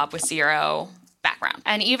a job with zero background.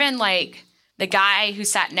 And even like the guy who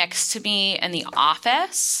sat next to me in the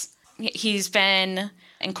office, he's been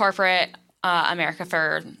in corporate America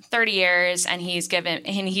for 30 years, and he's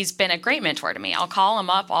been a great mentor to me. I'll call him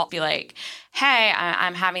up. I'll be like, hey,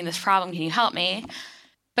 I'm having this problem. Can you help me?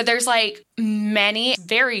 But there's like many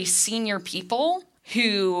very senior people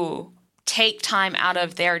who take time out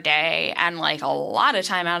of their day, and like a lot of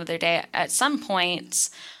time out of their day at some points,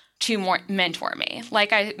 to mentor me.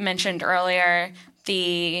 Like I mentioned earlier,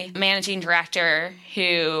 the managing director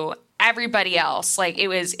who everybody else, like it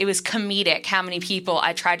was comedic how many people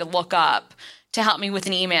I tried to look up to help me with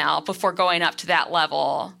an email before going up to that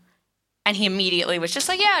level. And he immediately was just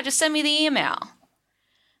like, yeah, just send me the email.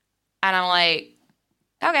 And I'm like,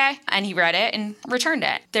 okay. And he read it and returned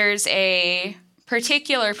it. There's a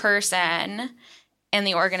particular person in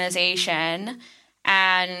the organization,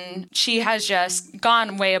 and she has just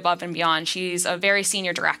gone way above and beyond. She's a very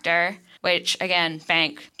senior director, which, again,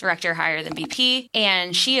 bank director higher than VP.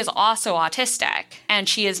 And she is also autistic, and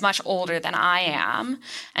she is much older than I am.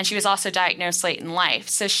 And she was also diagnosed late in life.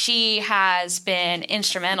 So she has been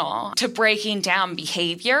instrumental to breaking down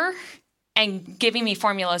behavior and giving me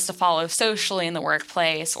formulas to follow socially in the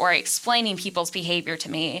workplace, or explaining people's behavior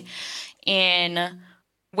to me in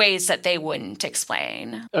ways that they wouldn't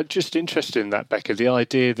explain. Just interested in that, Becca, the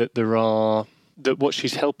idea that that what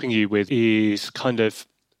she's helping you with is kind of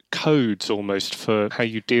codes almost for how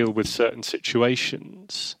you deal with certain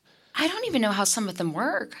situations. I don't even know how some of them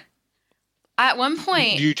work. At one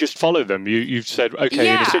point, you just follow them. You've said,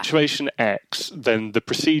 okay, in a situation X, then the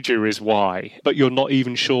procedure is Y, but you're not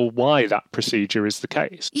even sure why that procedure is the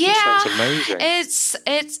case. Yeah, it sounds amazing.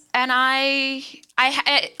 And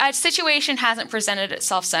a situation hasn't presented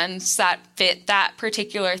itself since that fit that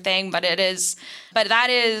particular thing, but that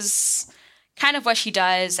is kind of what she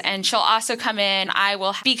does. And she'll also come in. I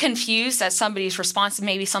will be confused at somebody's response to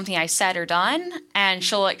maybe something I said or done. And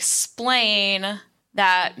she'll explain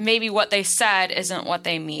that maybe what they said isn't what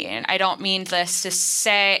they mean. I don't mean this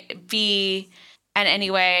to be in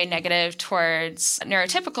any way negative towards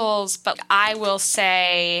neurotypicals, but I will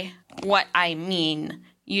say what I mean.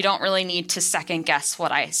 You don't really need to second guess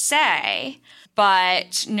what I say,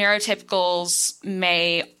 but neurotypicals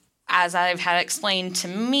may, as I've had explained to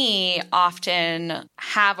me, often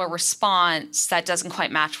have a response that doesn't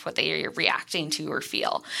quite match what they are reacting to or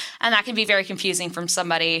feel. And that can be very confusing from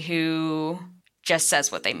somebody who just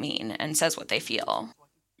says what they mean and says what they feel.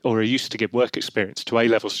 Or I used to give work experience to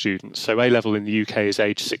A-level students. So A-level in the UK is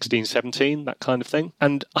age 16, 17, that kind of thing.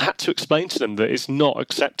 And I had to explain to them that it's not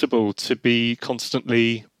acceptable to be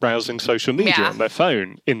constantly browsing social media on their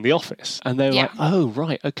phone in the office. And they're like, oh,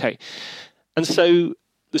 right, okay. And so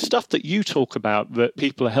the stuff that you talk about that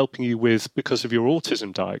people are helping you with because of your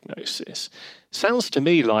autism diagnosis sounds to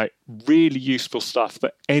me like really useful stuff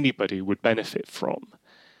that anybody would benefit from.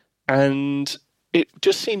 And it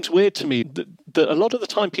just seems weird to me that a lot of the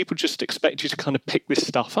time people just expect you to kind of pick this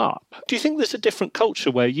stuff up. Do you think there's a different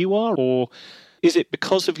culture where you are, or is it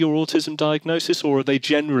because of your autism diagnosis, or are they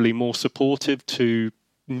generally more supportive to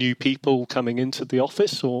new people coming into the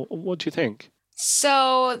office, or what do you think?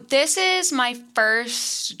 So this is my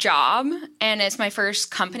first job, and it's my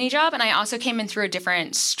first company job, and I also came in through a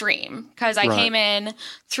different stream because I came in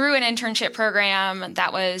through an internship program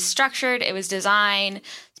that was structured. It was designed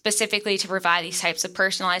specifically to provide these types of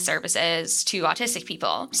personalized services to autistic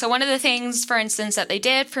people. So one of the things, for instance, that they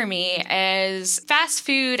did for me is fast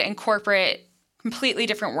food and corporate, completely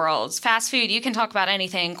different worlds. Fast food, you can talk about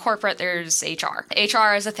anything. Corporate, there's HR.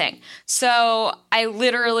 HR is a thing. So I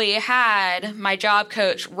literally had my job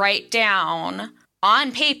coach write down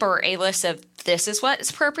on paper a list of this is what is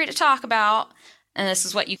appropriate to talk about, and this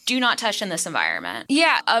is what you do not touch in this environment.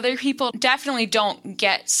 Yeah, other people definitely don't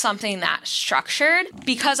get something that structured.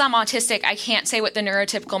 Because I'm autistic, I can't say what the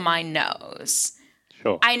neurotypical mind knows.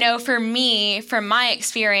 Sure. I know for me, from my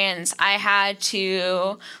experience, I had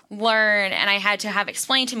to learn and I had to have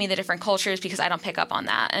explained to me the different cultures because I don't pick up on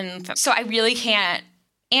that. And so I really can't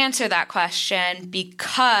answer that question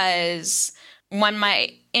because when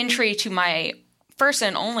my entry to my first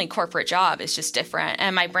and only corporate job is just different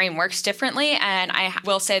and my brain works differently. And I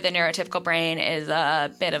will say the neurotypical brain is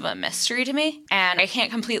a bit of a mystery to me. And I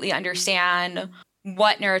can't completely understand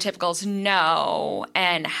what neurotypicals know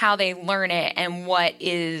and how they learn it and what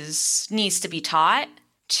needs to be taught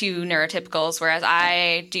to neurotypicals, whereas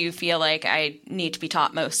I do feel like I need to be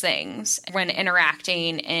taught most things when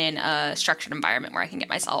interacting in a structured environment where I can get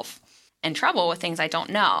myself in trouble with things I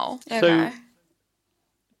don't know. So,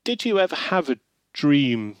 did you ever have a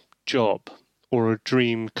dream job or a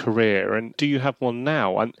dream career, and do you have one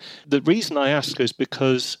now? And the reason I ask is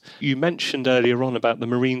because you mentioned earlier on about the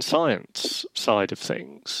marine science side of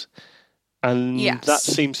things, and that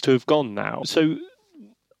seems to have gone now. So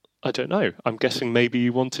I don't know, I'm guessing maybe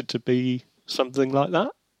you wanted to be something like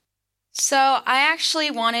that? So I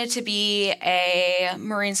actually wanted to be a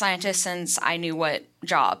marine scientist since I knew what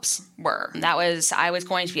jobs were. I was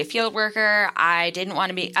going to be a field worker. I didn't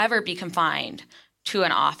want to ever be confined to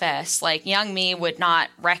an office. Like, young me would not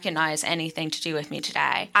recognize anything to do with me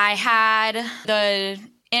today. I had the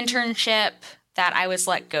internship that I was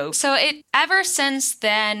let go. So ever since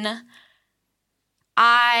then,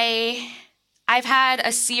 I've had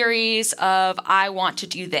a series of I want to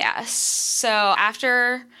do this. So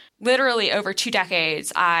after literally over 2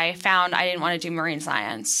 decades, I found I didn't want to do marine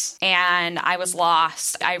science and I was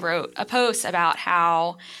lost. I wrote a post about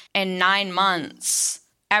how in 9 months,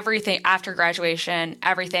 everything after graduation,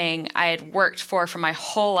 everything I had worked for my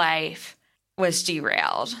whole life was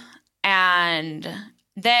derailed. And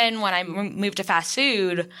then when I moved to fast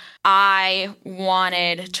food, I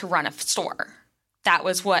wanted to run a store. That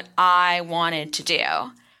was what I wanted to do.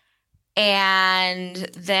 And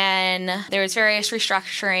then there was various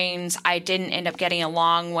restructurings. I didn't end up getting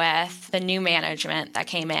along with the new management that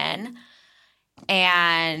came in.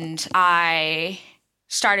 And I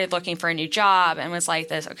started looking for a new job and was like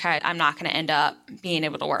this, okay, I'm not going to end up being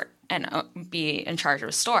able to work and be in charge of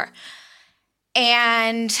a store.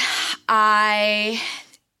 And I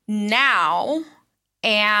now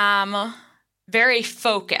am very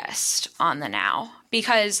focused on the now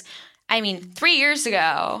because, 3 years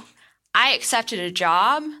ago, I accepted a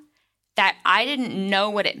job that I didn't know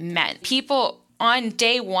what it meant. People on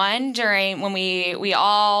day one, when we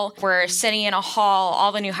all were sitting in a hall,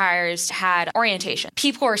 all the new hires had orientation.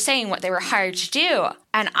 People were saying what they were hired to do.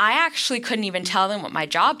 And I actually couldn't even tell them what my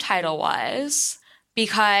job title was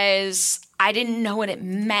because I didn't know what it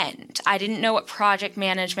meant. I didn't know what project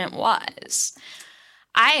management was.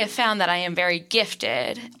 I have found that I am very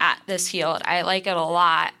gifted at this field. I like it a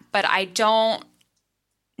lot, but I don't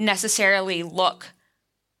necessarily look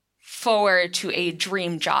forward to a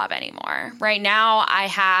dream job anymore. Right now, I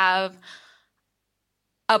have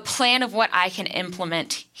a plan of what I can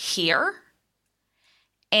implement here.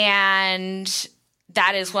 And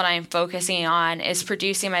that is what I'm focusing on, is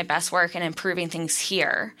producing my best work and improving things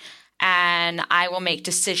here. And I will make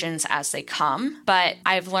decisions as they come. But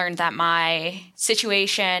I've learned that my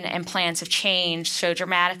situation and plans have changed so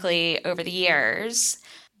dramatically over the years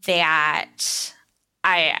that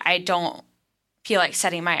I don't feel like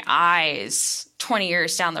setting my eyes 20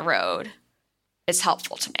 years down the road is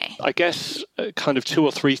helpful to me. I guess kind of 2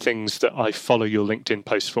 or 3 things that I follow your LinkedIn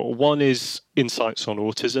posts for. One is insights on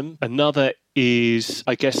autism. Another is,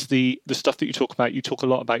 I guess, the stuff that you talk about. You talk a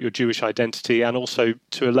lot about your Jewish identity and also,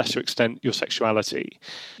 to a lesser extent, your sexuality.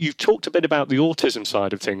 You've talked a bit about the autism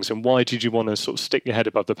side of things and why did you want to sort of stick your head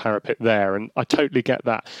above the parapet there? And I totally get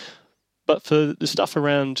that. But for the stuff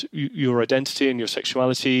around your identity and your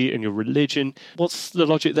sexuality and your religion, what's the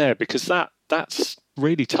logic there? Because that's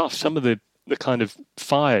really tough. Some of the kind of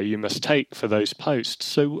fire you must take for those posts.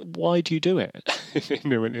 So why do you do it?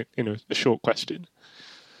 in a short question.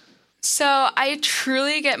 So I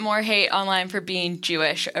truly get more hate online for being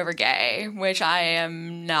Jewish over gay, which I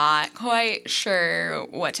am not quite sure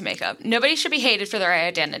what to make of. Nobody should be hated for their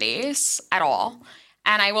identities at all.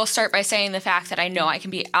 And I will start by saying the fact that I know I can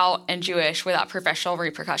be out and Jewish without professional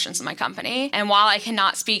repercussions in my company. And while I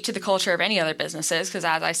cannot speak to the culture of any other businesses, because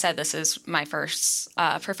as I said, this is my first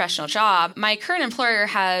professional job, my current employer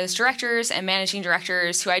has directors and managing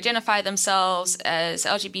directors who identify themselves as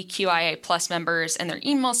LGBTQIA plus members in their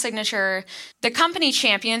email signature. The company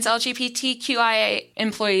champions LGBTQIA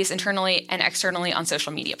employees internally and externally on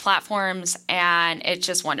social media platforms, and it's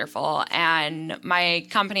just wonderful. And my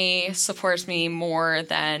company supports me more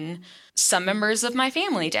than some members of my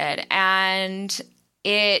family did. And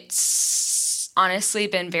it's honestly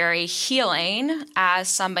been very healing as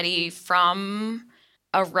somebody from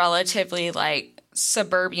a relatively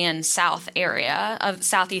suburban south area of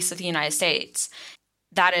southeast of the United States.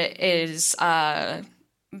 That it is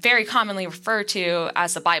very commonly referred to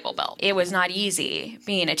as the Bible Belt. It was not easy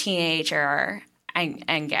being a teenager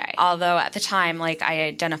and gay. Although at the time, I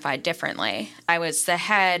identified differently. I was the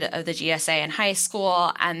head of the GSA in high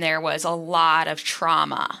school, and there was a lot of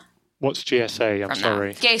trauma. What's GSA? I'm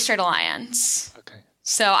sorry. Gay Straight Alliance. Okay.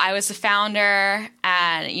 So I was the founder,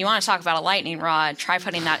 and you want to talk about a lightning rod, try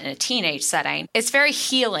putting that in a teenage setting. It's very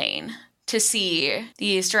healing to see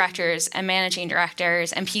these directors and managing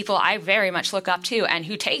directors and people I very much look up to and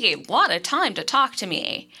who take a lot of time to talk to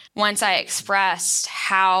me. Once I expressed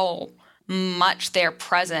how much their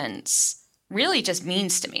presence really just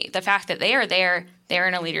means to me. The fact that they are there, they're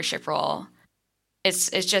in a leadership role. It's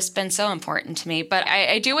just been so important to me. But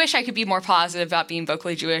I do wish I could be more positive about being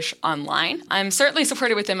vocally Jewish online. I'm certainly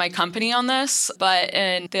supported within my company on this, but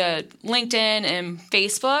in the LinkedIn and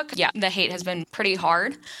Facebook, the hate has been pretty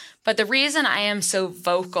hard. But the reason I am so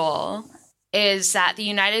vocal is that the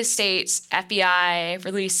United States FBI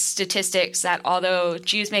released statistics that although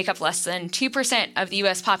Jews make up less than 2% of the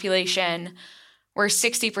U.S. population, we're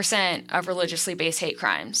 60% of religiously based hate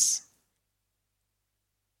crimes.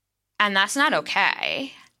 And that's not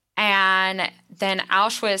okay. And then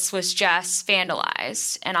Auschwitz was just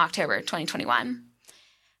vandalized in October 2021.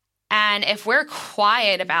 And if we're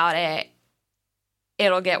quiet about it,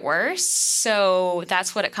 it'll get worse. So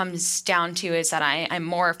that's what it comes down to, is that I'm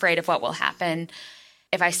more afraid of what will happen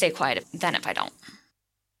if I stay quiet than if I don't.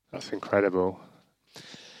 That's incredible.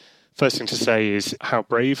 First thing to say is how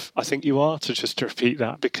brave I think you are to repeat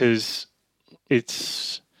that, because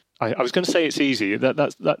it's... I was going to say it's easy.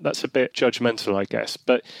 That's a bit judgmental, I guess.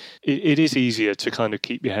 But it is easier to kind of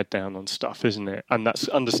keep your head down on stuff, isn't it? And that's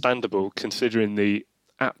understandable considering the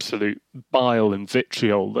absolute bile and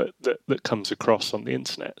vitriol that comes across on the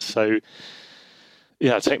internet. So,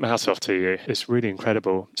 yeah, I take my hat off to you. It's really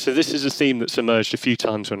incredible. So this is a theme that's emerged a few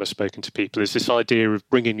times when I've spoken to people, is this idea of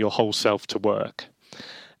bringing your whole self to work.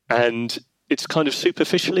 And it's kind of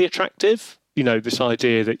superficially attractive, this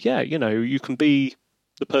idea that, you can be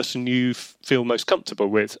the person you feel most comfortable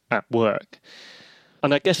with at work.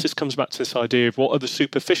 And I guess this comes back to this idea of what are the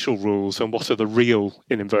superficial rules and what are the real,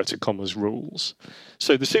 in inverted commas, rules.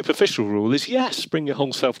 So the superficial rule is, yes, bring your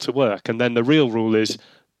whole self to work. And then the real rule is,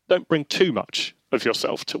 don't bring too much of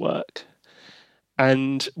yourself to work.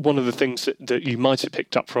 And one of the things that you might have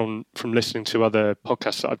picked up from listening to other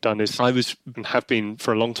podcasts that I've done is I have been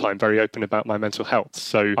for a long time very open about my mental health.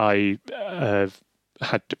 So I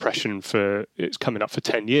had depression it's coming up for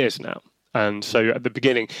 10 years now. And so at the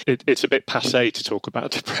beginning, it's a bit passé to talk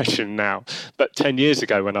about depression now. But 10 years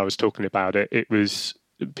ago when I was talking about it,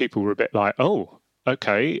 people were a bit like, oh,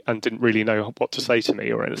 okay, and didn't really know what to say to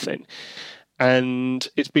me or anything. And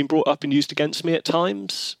it's been brought up and used against me at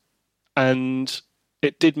times. And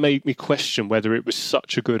it did make me question whether it was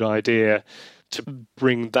such a good idea to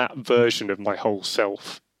bring that version of my whole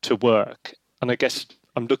self to work. And I guess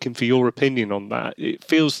I'm looking for your opinion on that. It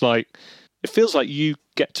feels like you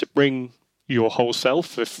get to bring your whole self,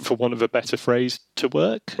 for want of a better phrase, to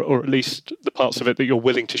work, or at least the parts of it that you're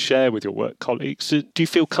willing to share with your work colleagues. Do you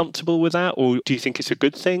feel comfortable with that, or do you think it's a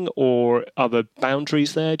good thing, or are there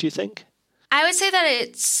boundaries there, do you think? I would say that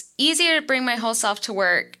it's easier to bring my whole self to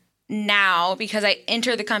work now because I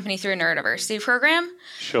entered the company through a neurodiversity program.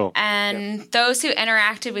 Sure. And those who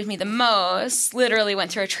interacted with me the most literally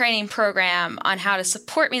went through a training program on how to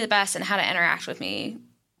support me the best and how to interact with me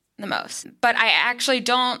the most. But I actually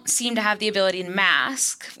don't seem to have the ability to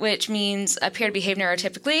mask, which means appear to behave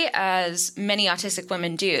neurotypically, as many autistic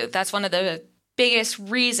women do. That's one of the biggest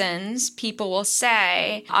reasons people will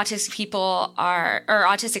say autistic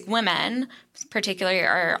women particularly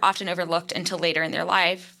are often overlooked until later in their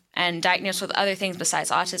life and diagnosed with other things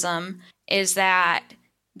besides autism, is that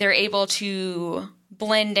they're able to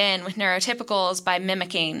blend in with neurotypicals by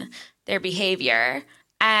mimicking their behavior.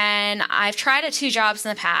 And I've tried at 2 jobs in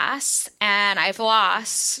the past, and I've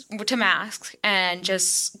lost to mask and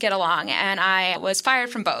just get along. And I was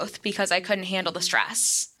fired from both because I couldn't handle the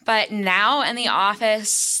stress. But now in the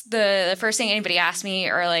office, the first thing anybody asks me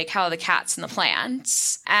are like, how are the cats and the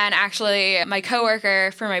plants? And actually, my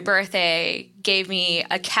coworker for my birthday gave me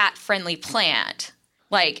a cat-friendly plant.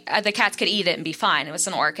 Like, the cats could eat it and be fine. It was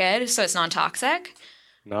an orchid, so it's non-toxic.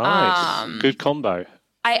 Nice. Good combo.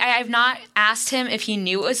 I've not asked him if he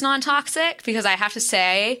knew it was non-toxic, because I have to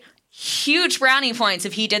say, huge brownie points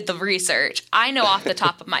if he did the research. I know off the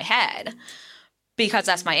top of my head because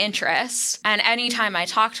that's my interest. And anytime I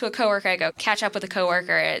talk to a coworker, I go catch up with a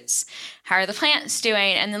coworker, it's, how are the plants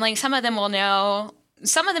doing? And then like some of them will know,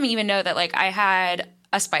 some of them even know that like I had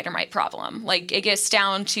a spider mite problem. Like it gets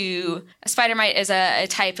down to, a spider mite is a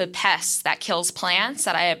type of pest that kills plants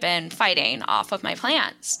that I have been fighting off of my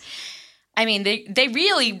plants. I mean, they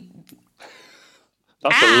really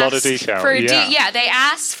That's a lot of detail. They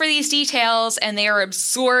asked for these details and they are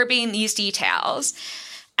absorbing these details.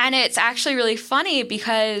 And it's actually really funny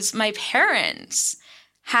because my parents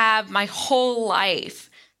have my whole life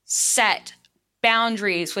set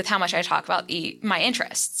boundaries with how much I talk about my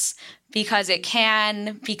interests, because it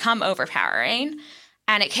can become overpowering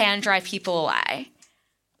and it can drive people away.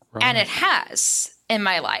 Right. And it has in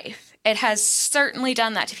my life. It has certainly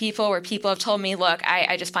done that to people where people have told me, look,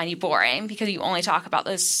 I just find you boring because you only talk about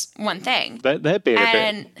this one thing. They're being a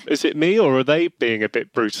bit... Is it me, or are they being a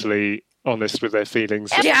bit brutally honest with their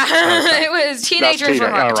feelings? Yeah, it was teenagers were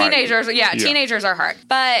hard. Right. Teenagers are hard.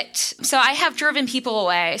 But so I have driven people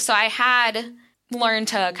away. So I had learned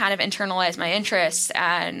to kind of internalize my interests.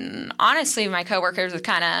 And honestly, my coworkers would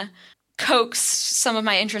kind of coax some of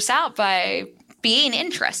my interests out by being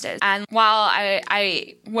interested. And while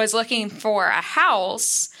I was looking for a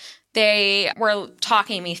house, they were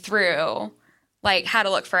talking me through like how to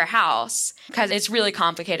look for a house, because it's really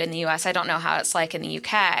complicated in the US. I don't know how it's like in the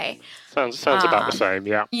UK. Sounds about the same,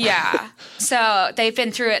 yeah. Yeah. So they've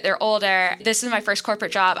been through it. They're older. This is my first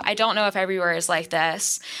corporate job. I don't know if everywhere is like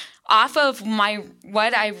this. Off of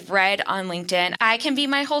what I've read on LinkedIn, I can be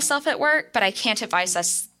my whole self at work, but I can't advise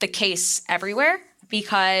that's the case everywhere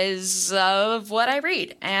because of what I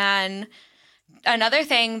read. And another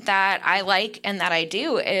thing that I like and that I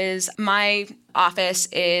do is my office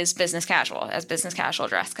is business casual, as business casual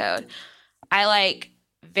dress code. I like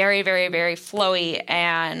very, very, very flowy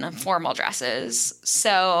and formal dresses.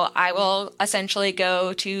 So I will essentially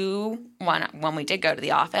go to when we did go to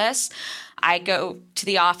the office, I go to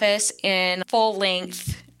the office in full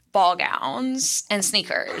length ball gowns and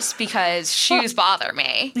sneakers because shoes bother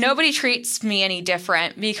me. Nobody treats me any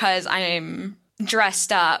different because I'm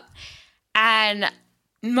dressed up. And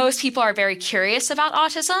most people are very curious about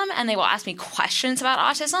autism and they will ask me questions about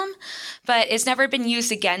autism, but it's never been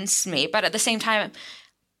used against me. But at the same time,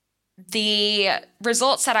 the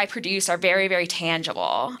results that I produce are very, very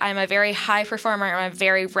tangible. I'm a very high performer. I'm a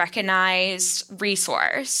very recognized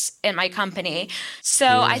resource in my company. So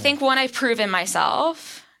I think when I've proven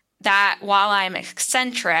myself that while I'm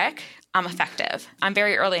eccentric, I'm effective. I'm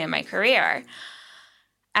very early in my career.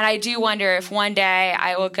 And I do wonder if one day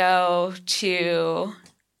I will go to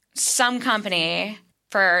some company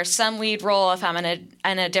for some lead role if I'm in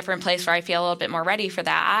a different place where I feel a little bit more ready for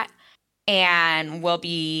that. and will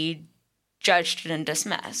be judged and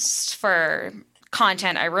dismissed for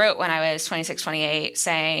content I wrote when I was 26, 28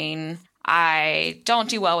 saying I don't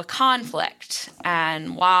do well with conflict.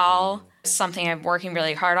 And while it's something I'm working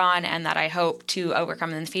really hard on and that I hope to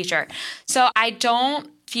overcome in the future. So I don't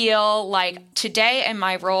feel like today in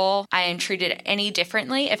my role, I am treated any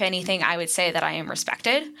differently. If anything, I would say that I am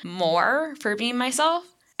respected more for being myself.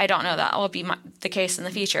 I don't know that will be the case in the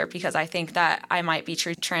future because I think that I might be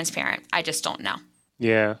transparent. I just don't know.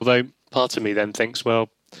 Yeah. Although part of me then thinks, well,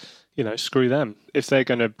 screw them. If they're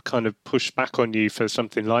going to kind of push back on you for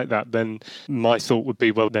something like that, then my thought would be,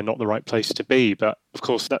 well, they're not the right place to be. But of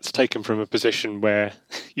course, that's taken from a position where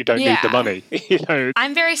you don't need the money.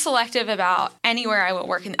 I'm very selective about anywhere I will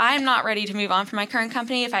work. I'm not ready to move on from my current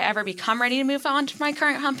company. If I ever become ready to move on to my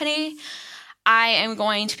current company, I am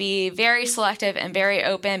going to be very selective and very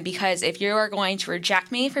open because if you are going to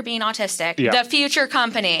reject me for being autistic, the future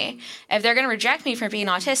company, if they're going to reject me for being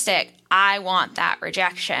autistic, I want that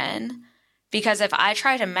rejection. Because if I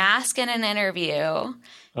try to mask in an interview,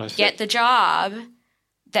 get the job,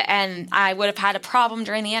 and I would have had a problem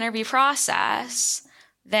during the interview process,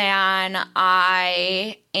 then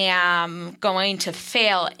I am going to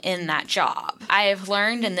fail in that job. I have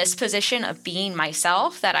learned in this position of being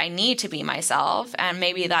myself that I need to be myself, and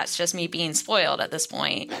maybe that's just me being spoiled at this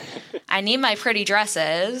point. I need my pretty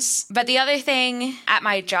dresses. But the other thing at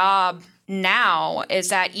my job now is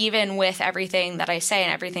that even with everything that I say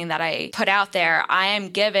and everything that I put out there, I am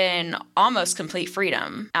given almost complete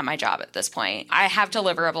freedom at my job at this point. I have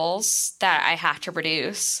deliverables that I have to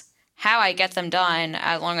produce. How I get them done,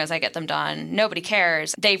 as long as I get them done, nobody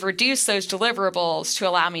cares. They've reduced those deliverables to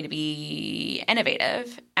allow me to be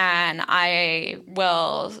innovative. And I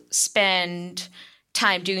will spend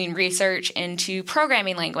time doing research into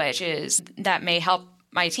programming languages that may help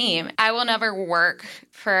my team. I will never work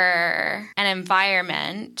for an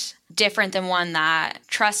environment different than one that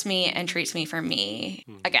trusts me and treats me for me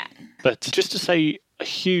again. But just to say a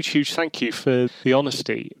huge thank you for the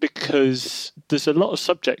honesty, because there's a lot of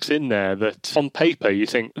subjects in there that on paper you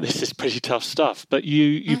think this is pretty tough stuff, but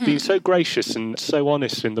you've been so gracious and so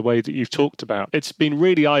honest in the way that you've talked about. It's been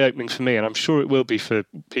really eye-opening for me, and I'm sure it will be for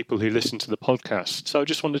people who listen to the podcast. So I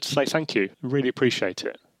just wanted to say thank you. I really appreciate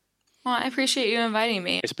it. Well, I appreciate you inviting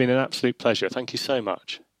me. It's been an absolute pleasure. Thank you so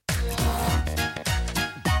much.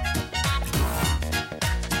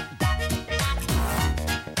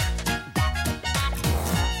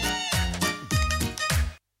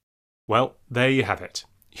 Well, there you have it.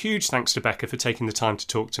 Huge thanks to Becca for taking the time to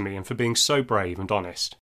talk to me and for being so brave and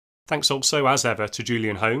honest. Thanks also, as ever, to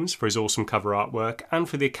Julian Holmes for his awesome cover artwork and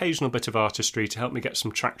for the occasional bit of artistry to help me get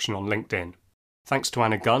some traction on LinkedIn. Thanks to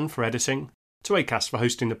Anna Gunn for editing, to Acast for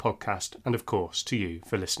hosting the podcast, and of course to you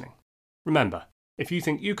for listening. Remember, if you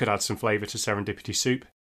think you could add some flavour to Serendipity Soup,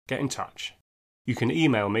 get in touch. You can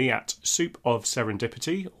email me at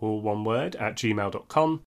soupofserendipity, all one word,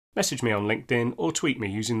 @gmail.com, message me on LinkedIn, or tweet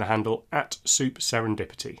me using the handle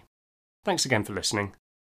 @soupserendipity. Thanks again for listening,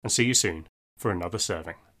 and see you soon for another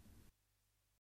serving.